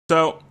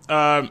So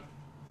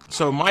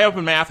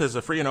MyOpenMath is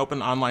a free and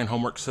open online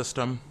homework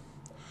system.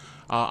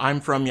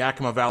 I'm from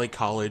Yakima Valley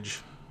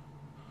College.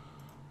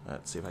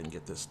 Let's see if I can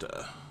get this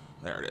to,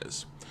 there it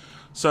is.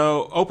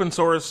 So open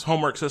source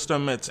homework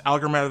system, it's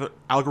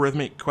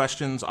algorithmic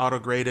questions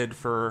auto-graded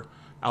for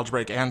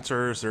algebraic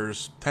answers.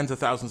 There's tens of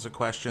thousands of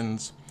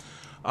questions.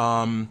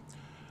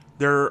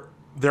 There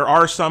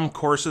are some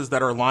courses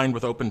that are aligned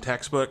with open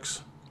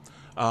textbooks.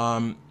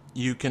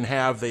 You can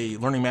have the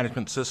learning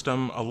management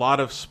system. A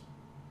lot of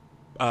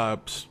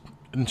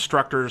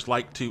instructors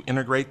like to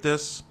integrate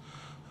this.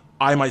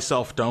 I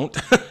myself don't,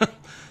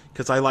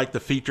 because I like the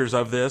features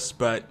of this,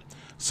 but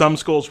some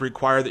schools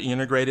require that you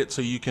integrate it,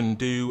 so you can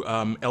do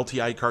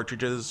LTI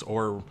cartridges,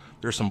 or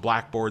there's some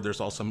Blackboard, there's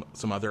also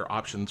some other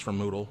options from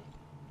Moodle.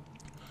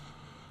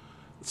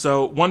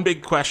 So one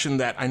big question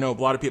that I know a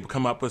lot of people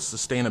come up with is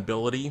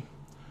sustainability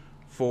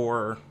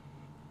for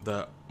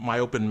the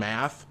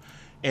MyOpenMath.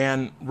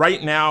 And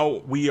right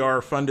now we are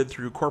funded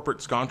through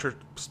corporate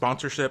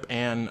sponsorship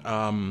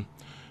and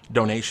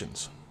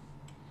donations.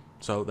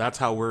 So that's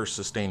how we're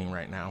sustaining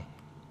right now.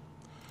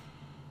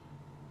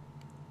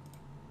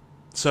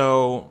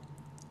 So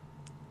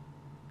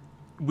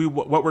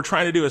what we're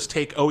trying to do is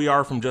take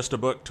OER from just a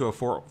book to a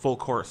full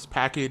course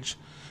package,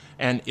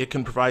 and it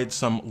can provide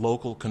some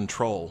local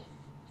control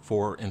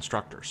for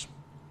instructors.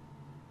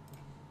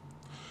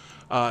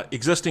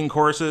 Existing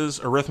courses: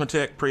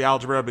 arithmetic,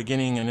 pre-algebra,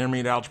 beginning and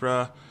intermediate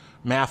algebra,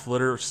 math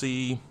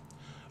literacy,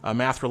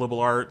 math for liberal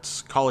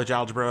arts, college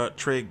algebra,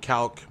 trig,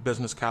 calc,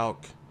 business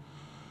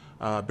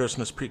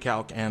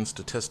pre-calc, and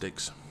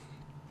statistics.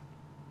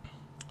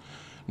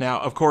 Now,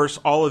 of course,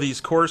 all of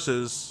these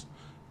courses,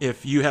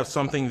 if you have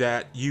something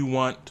that you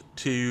want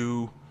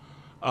to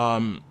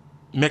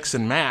mix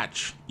and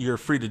match, you're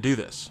free to do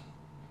this,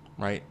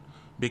 right?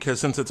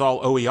 Because since it's all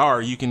OER,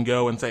 you can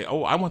go and say,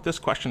 oh, I want this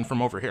question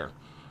from over here.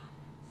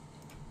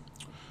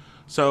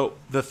 So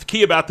the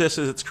key about this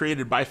is it's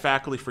created by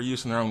faculty for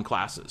use in their own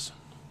classes.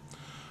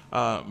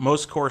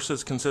 Most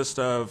courses consist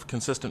of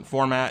consistent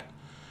format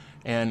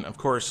and, of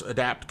course,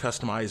 adapt,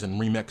 customize,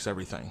 and remix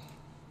everything.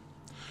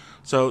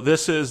 So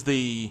this is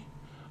the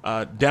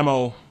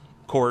demo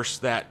course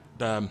that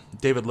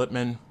David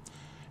Lippman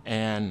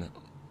and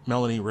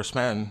Melanie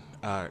Risman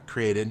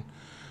created.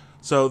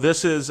 So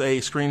this is a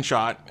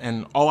screenshot,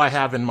 and all I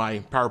have in my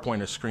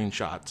PowerPoint is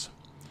screenshots.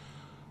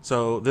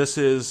 So this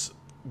is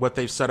what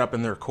they've set up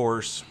in their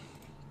course.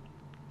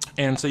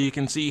 And so you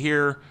can see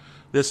here,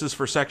 this is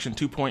for section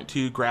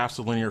 2.2, graphs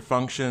of linear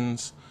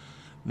functions.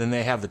 Then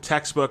they have the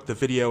textbook, the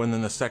video, and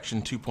then the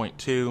section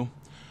 2.2.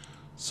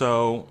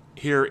 So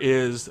here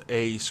is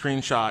a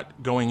screenshot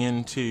going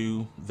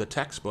into the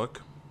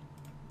textbook.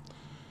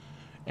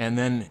 And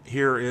then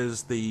here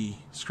is the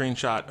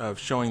screenshot of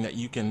showing that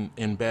you can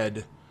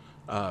embed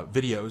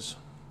videos.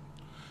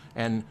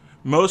 And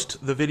most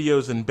of the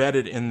videos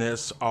embedded in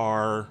this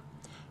are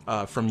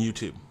from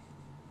YouTube.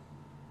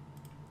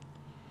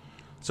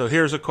 So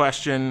here's a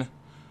question,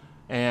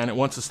 and it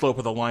wants the slope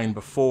of the line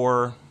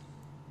before.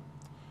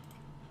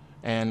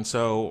 And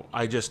so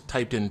I just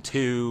typed in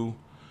 2,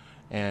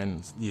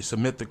 and you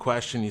submit the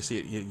question, you see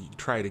it, you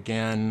try it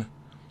again.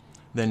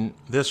 Then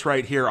this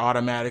right here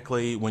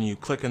automatically, when you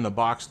click in the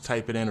box to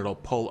type it in, it'll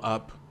pull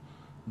up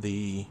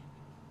the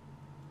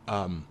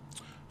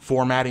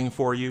formatting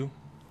for you.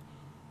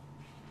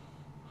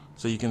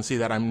 So you can see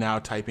that I'm now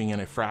typing in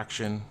a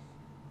fraction.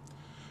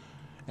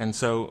 And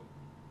so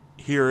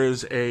here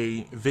is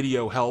a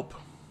video help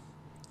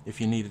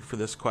if you need it for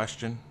this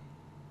question.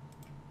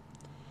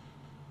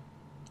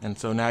 And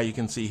so now you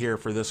can see here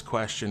for this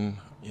question,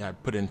 yeah, I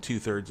put in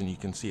 2/3 and you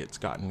can see it's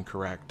gotten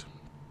correct.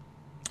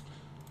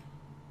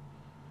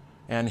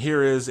 And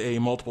here is a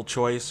multiple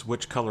choice,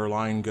 which color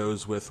line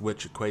goes with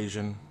which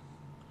equation.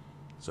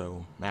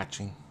 So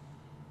matching.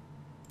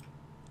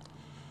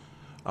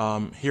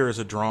 Here is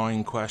a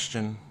drawing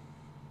question.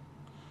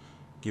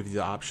 Give you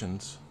the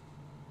options.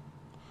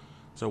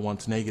 So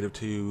one's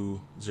 -2,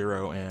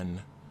 0,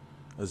 and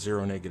a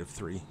 0,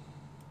 -3.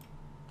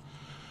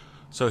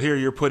 So here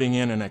you're putting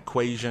in an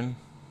equation.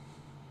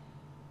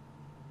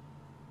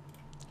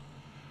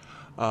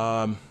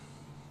 But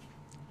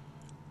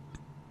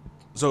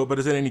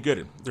is it any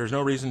good? There's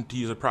no reason to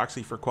use a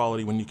proxy for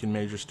quality when you can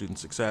measure student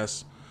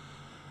success.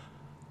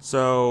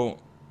 So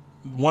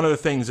one of the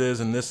things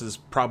is, and this is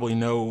probably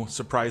no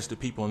surprise to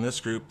people in this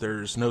group,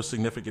 there's no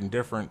significant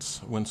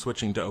difference when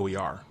switching to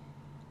OER.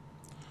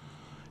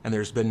 And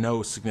there's been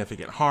no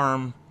significant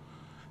harm,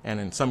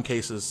 and in some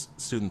cases,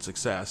 student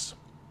success.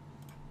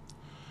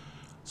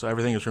 So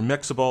everything is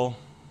remixable,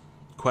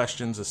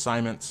 questions,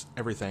 assignments,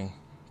 everything.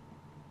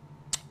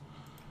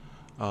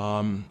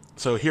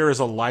 So here is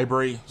a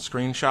library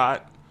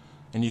screenshot,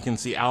 and you can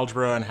see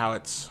algebra and how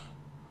it's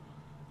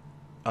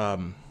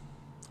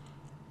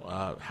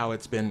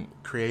been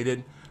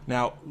created.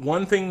 Now,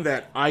 one thing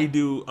that I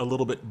do a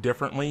little bit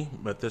differently,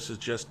 but this is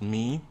just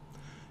me,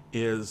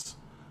 is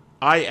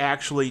I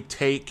actually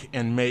take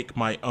and make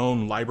my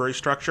own library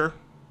structure,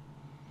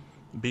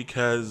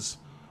 because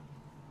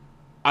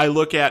I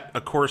look at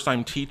a course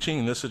I'm teaching,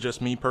 and this is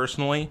just me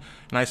personally,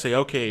 and I say,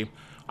 okay,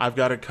 I've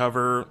got to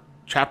cover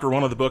chapter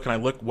 1 of the book, and I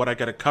look what I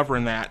got to cover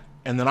in that,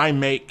 and then I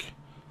make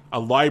a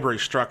library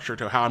structure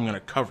to how I'm going to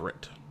cover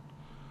it.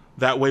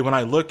 That way, when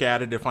I look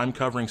at it, if I'm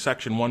covering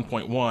section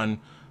 1.1,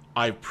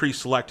 I've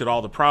pre-selected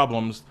all the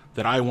problems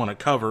that I want to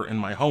cover in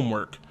my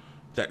homework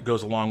that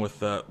goes along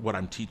with what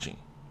I'm teaching,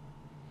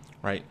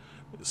 right?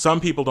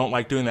 Some people don't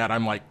like doing that.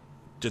 I'm like,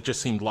 it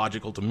just seemed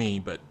logical to me,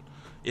 but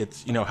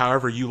it's, you know,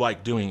 however you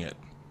like doing it.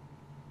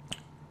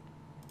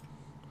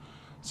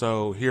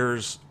 So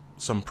here's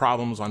some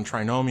problems on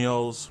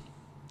trinomials,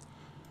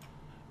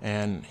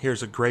 and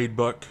here's a grade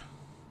book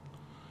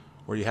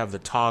where you have the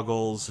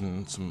toggles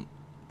and some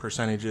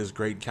percentages,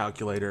 grade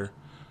calculator.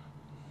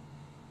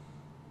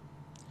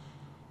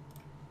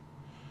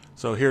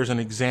 So here's an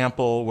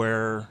example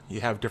where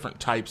you have different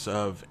types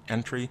of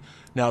entry.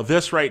 Now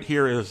this right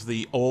here is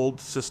the old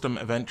system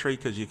of entry,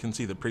 because you can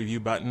see the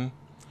preview button.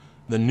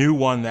 The new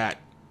one that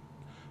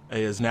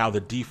is now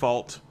the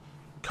default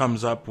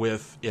comes up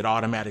with, it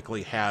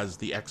automatically has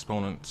the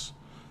exponents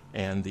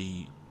and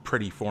the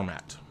pretty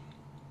format.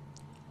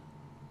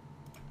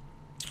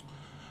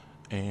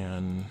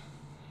 And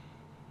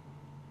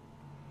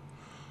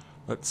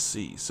let's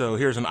see, so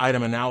here's an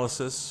item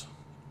analysis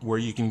where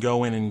you can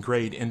go in and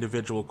grade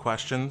individual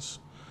questions.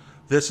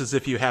 This is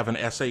if you have an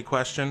essay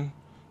question,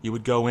 you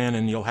would go in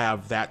and you'll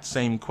have that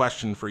same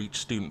question for each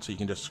student, so you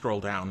can just scroll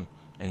down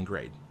and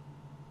grade.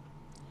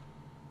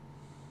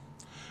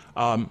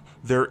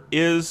 There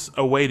is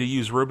a way to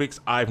use rubrics.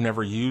 I've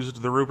never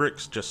used the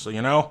rubrics, just so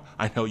you know.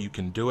 I know you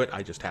can do it,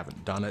 I just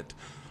haven't done it.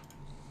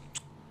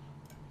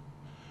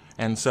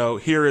 And so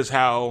here is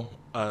how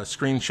a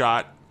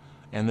screenshot,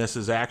 and this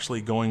is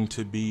actually going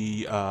to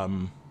be,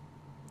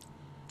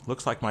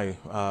 looks like my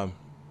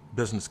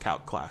business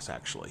calc class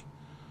actually.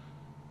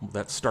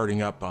 That's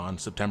starting up on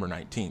September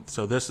 19th.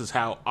 So this is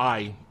how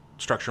I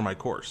structure my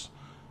course.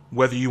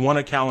 Whether you want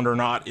a calendar or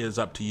not is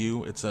up to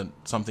you. It's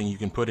something you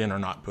can put in or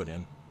not put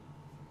in.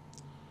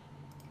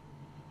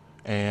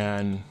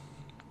 And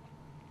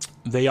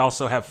they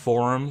also have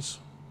forums.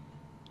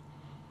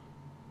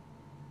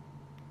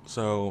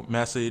 So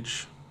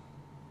message.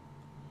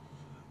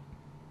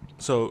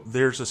 So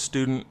there's a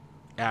student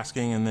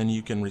asking, and then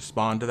you can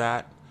respond to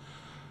that.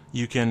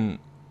 You can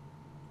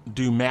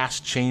do mass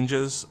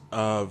changes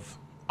of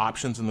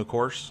options in the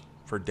course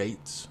for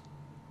dates.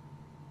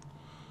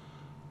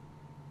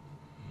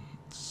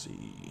 Let's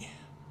see.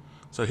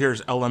 So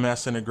here's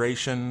LMS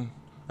integration,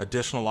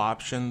 additional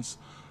options.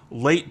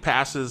 Late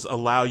passes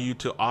allow you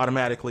to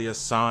automatically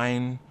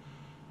assign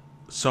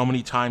so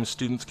many times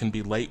students can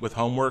be late with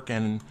homework,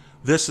 and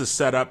this is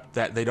set up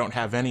that they don't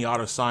have any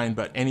auto assign,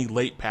 but any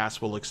late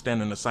pass will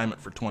extend an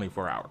assignment for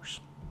 24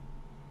 hours.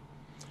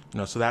 You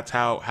know, so that's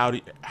how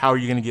are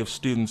you going to give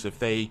students, if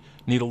they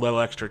need a little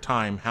extra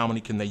time, how many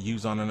can they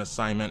use on an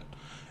assignment?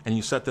 And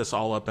you set this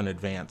all up in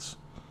advance,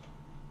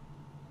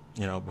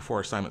 you know, before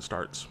assignment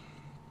starts.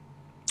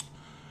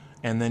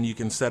 And then you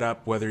can set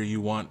up whether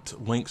you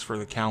want links for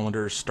the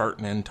calendar, start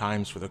and end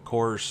times for the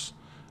course,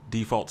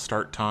 default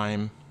start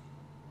time.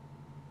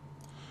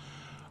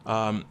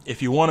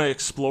 If you want to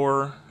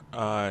explore,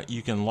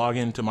 you can log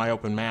into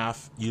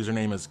MyOpenMath,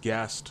 username is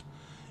guest.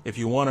 If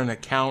you want an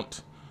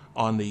account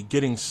on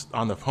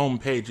the home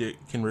page, it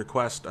can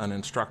request an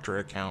instructor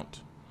account.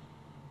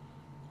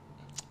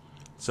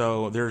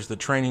 So there's the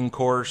training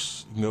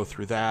course, you can go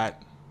through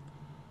that.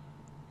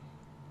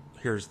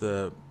 Here's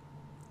the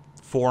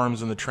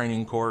forums in the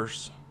training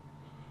course,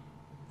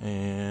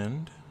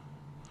 and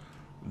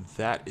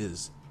that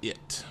is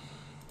it.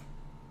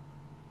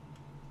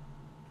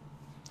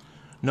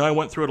 No, I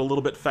went through it a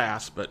little bit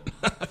fast, but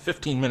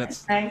 15 minutes.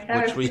 Thanks.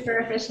 That was super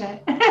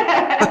efficient.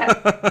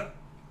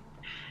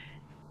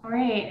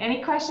 Great.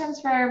 Any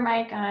questions for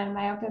Mike on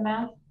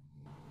MyOpenMath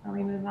before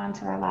we move on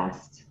to our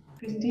last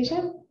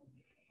presentation?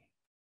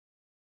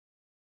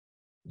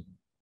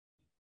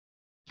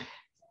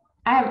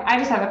 I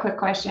just have a quick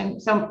question.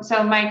 So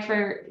Mike,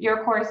 for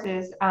your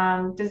courses,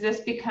 does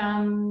this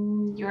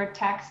become your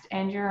text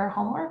and your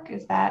homework?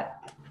 Does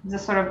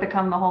this sort of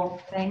become the whole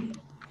thing?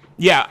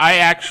 Yeah, I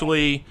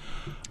actually,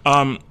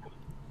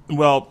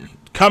 well,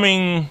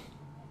 coming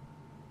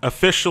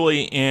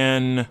officially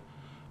in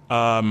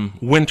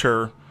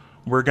winter,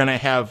 we're going to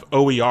have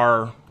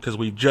OER, because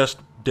we just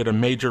did a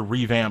major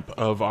revamp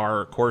of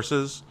our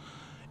courses,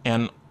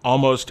 and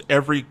almost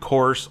every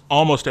course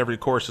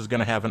is going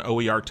to have an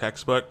OER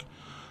textbook.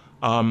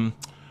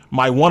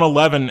 My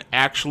 111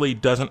 actually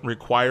doesn't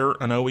require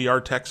an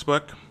OER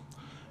textbook,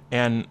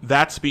 and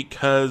that's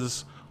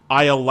because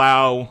I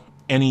allow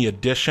any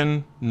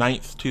addition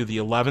 9th to the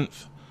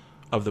 11th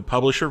of the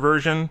publisher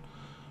version,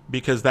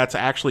 because that's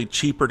actually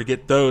cheaper to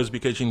get those,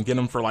 because you can get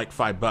them for like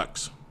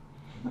 $5.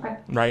 Okay.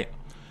 Right?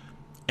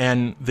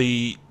 And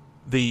the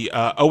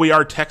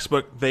OER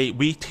textbook,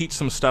 we teach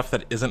some stuff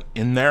that isn't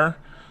in there.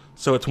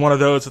 So it's one of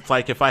those, it's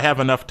like if I have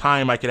enough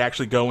time, I could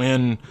actually go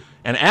in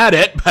and add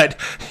it, but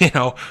you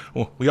know,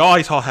 we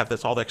always all have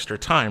all the extra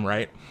time,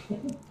 right?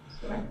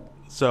 Sure.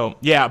 So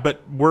yeah,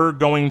 but we're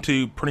going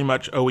to pretty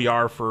much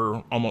OER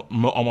for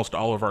almost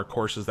all of our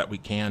courses that we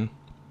can.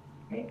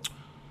 Great.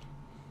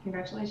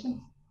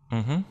 Congratulations.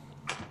 Mm-hmm.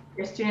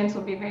 Your students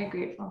will be very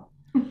grateful.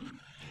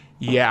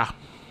 Yeah,